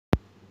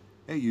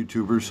Hey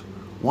YouTubers,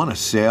 want a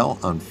sale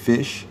on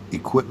fish,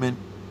 equipment,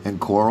 and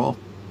coral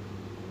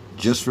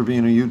just for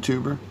being a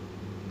YouTuber?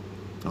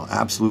 Well,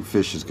 Absolute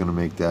Fish is going to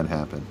make that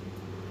happen.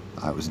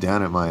 I was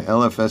down at my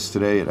LFS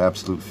today at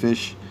Absolute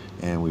Fish,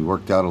 and we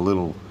worked out a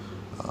little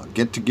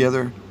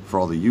get-together for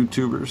all the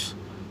YouTubers.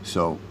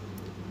 So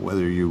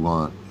whether you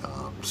want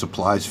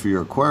supplies for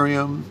your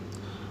aquarium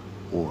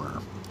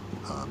or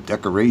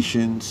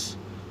decorations,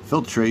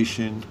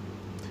 filtration,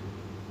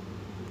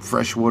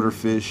 freshwater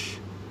fish,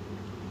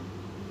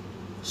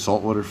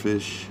 saltwater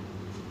fish,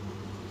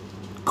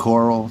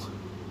 coral,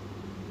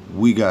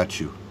 we got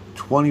you.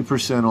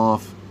 20%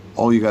 off.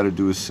 All you got to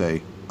do is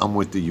say, I'm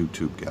with the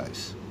YouTube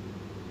guys.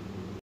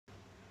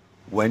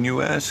 When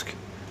you ask,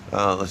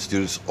 let's do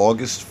this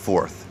August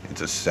 4th.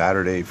 It's a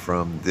Saturday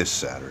from this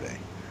Saturday.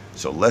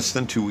 So less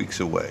than 2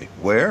 weeks away.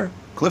 Where?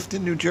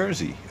 Clifton, New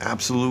Jersey.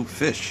 Absolute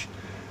Fish.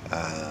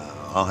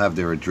 I'll have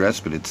their address,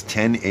 but it's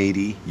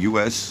 1080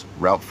 US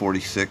Route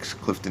 46,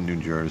 Clifton, New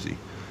Jersey.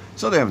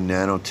 So they have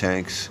Nano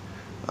tanks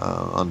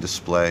on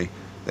display.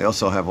 They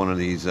also have one of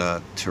these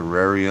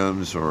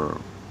terrariums or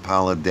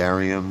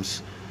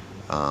paludariums.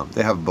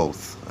 They have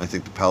both. I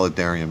think the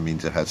paludarium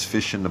means it has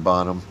fish in the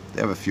bottom.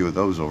 They have a few of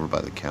those over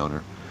by the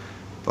counter.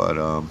 But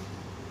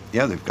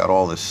yeah, they've got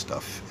all this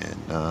stuff.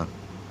 And,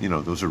 you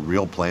know, those are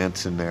real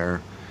plants in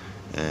there.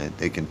 And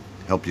they can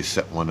help you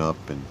set one up,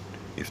 and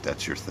if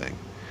that's your thing.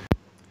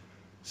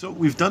 So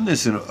we've done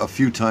this a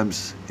few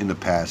times in the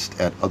past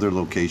at other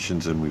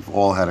locations, and we've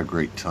all had a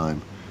great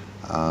time.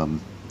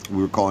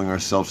 We were calling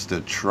ourselves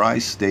the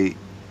Tri-State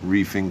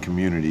Reefing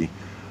Community,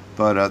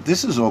 but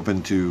this is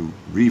open to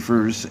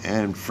reefers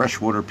and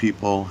freshwater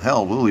people.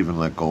 Hell, we'll even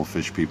let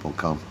goldfish people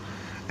come.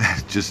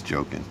 Just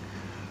joking.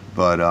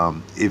 But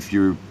if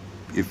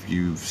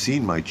you've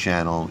seen my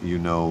channel, you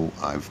know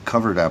I've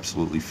covered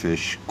Absolutely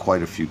Fish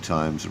quite a few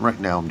times. Right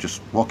now I'm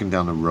just walking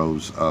down the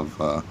rows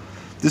of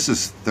this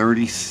is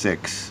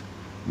 36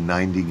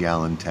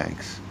 90-gallon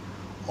tanks,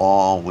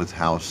 all with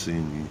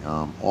housing,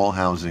 all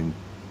housing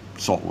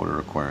saltwater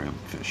aquarium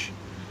fish.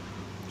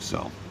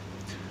 So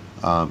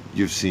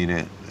you've seen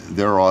it.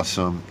 They're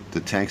awesome. The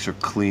tanks are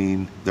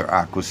clean. They're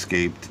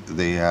aquascaped.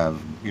 They have,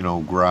 you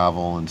know,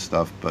 gravel and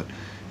stuff. But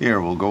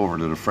here we'll go over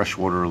to the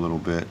freshwater a little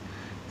bit.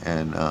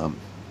 And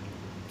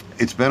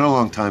it's been a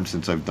long time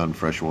since I've done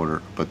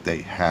freshwater, but they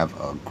have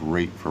a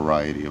great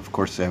variety. Of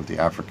course, they have the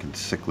African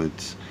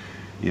cichlids,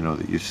 you know,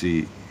 that you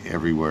see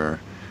everywhere.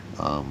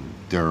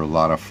 They're a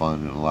lot of fun,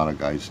 and a lot of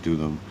guys do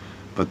them.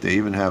 But they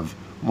even have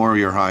more of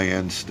your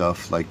high-end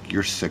stuff, like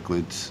your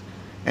cichlids,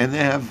 and they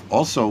have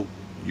also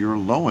your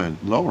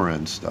lower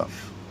end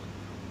stuff.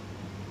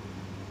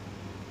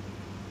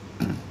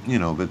 You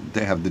know, but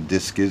they have the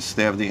discus,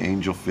 they have the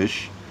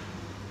angelfish,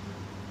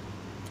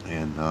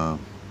 and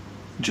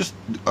just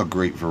a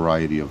great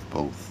variety of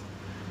both.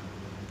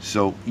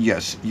 So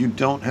yes, you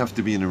don't have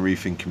to be in the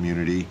reefing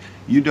community.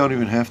 You don't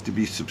even have to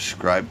be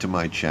subscribed to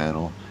my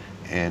channel.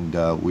 And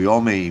we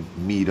all may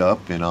meet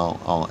up, and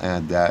I'll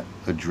add that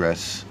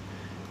address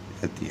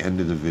at the end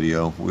of the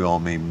video. We all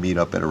may meet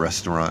up at a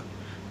restaurant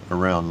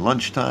around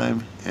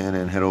lunchtime, and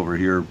then head over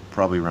here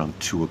probably around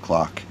 2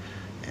 o'clock.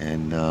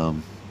 And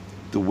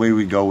the way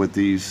we go with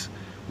these,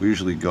 we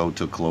usually go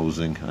to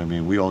closing. I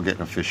mean, we all get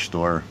in a fish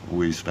store.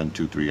 We spend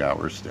 2-3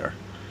 hours there.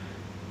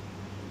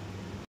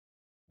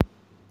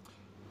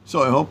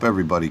 So I hope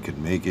everybody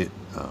can make it.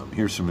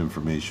 Here's some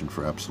information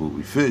for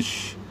Absolutely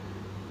Fish.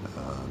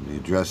 The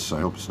address,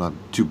 I hope it's not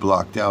too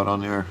blocked out on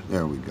there.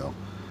 There we go.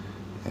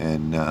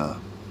 And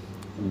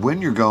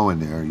when you're going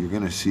there, you're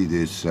going to see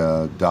this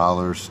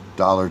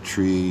Dollar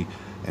Tree,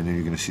 and then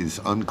you're going to see this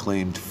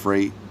unclaimed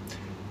freight.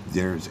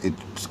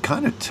 It's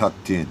kind of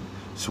tucked in.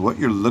 So what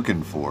you're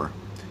looking for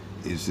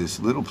is this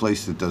little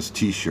place that does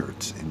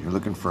t-shirts, and you're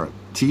looking for a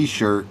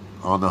t-shirt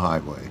on the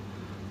highway.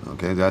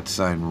 Okay, that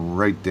sign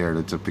right there,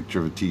 that's a picture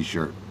of a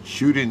t-shirt.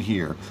 Shoot in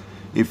here.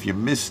 If you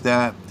miss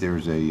that,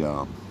 there's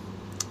a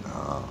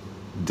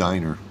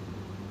diner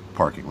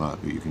parking lot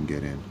that you can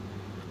get in.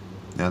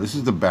 Now this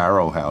is the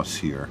Barrow House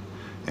here,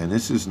 and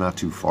this is not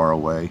too far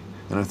away,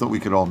 and I thought we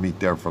could all meet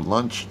there for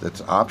lunch.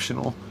 That's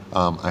optional.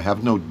 I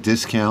have no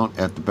discount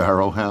at the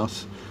Barrow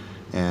House,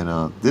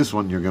 and this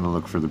one you're going to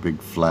look for the big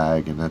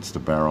flag, and that's the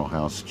Barrow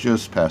House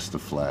just past the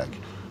flag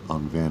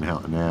on Van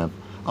Houten Ave.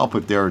 I'll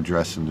put their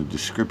address in the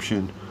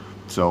description.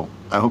 So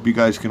I hope you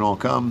guys can all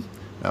come.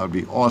 That would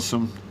be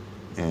awesome,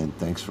 and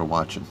thanks for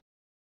watching.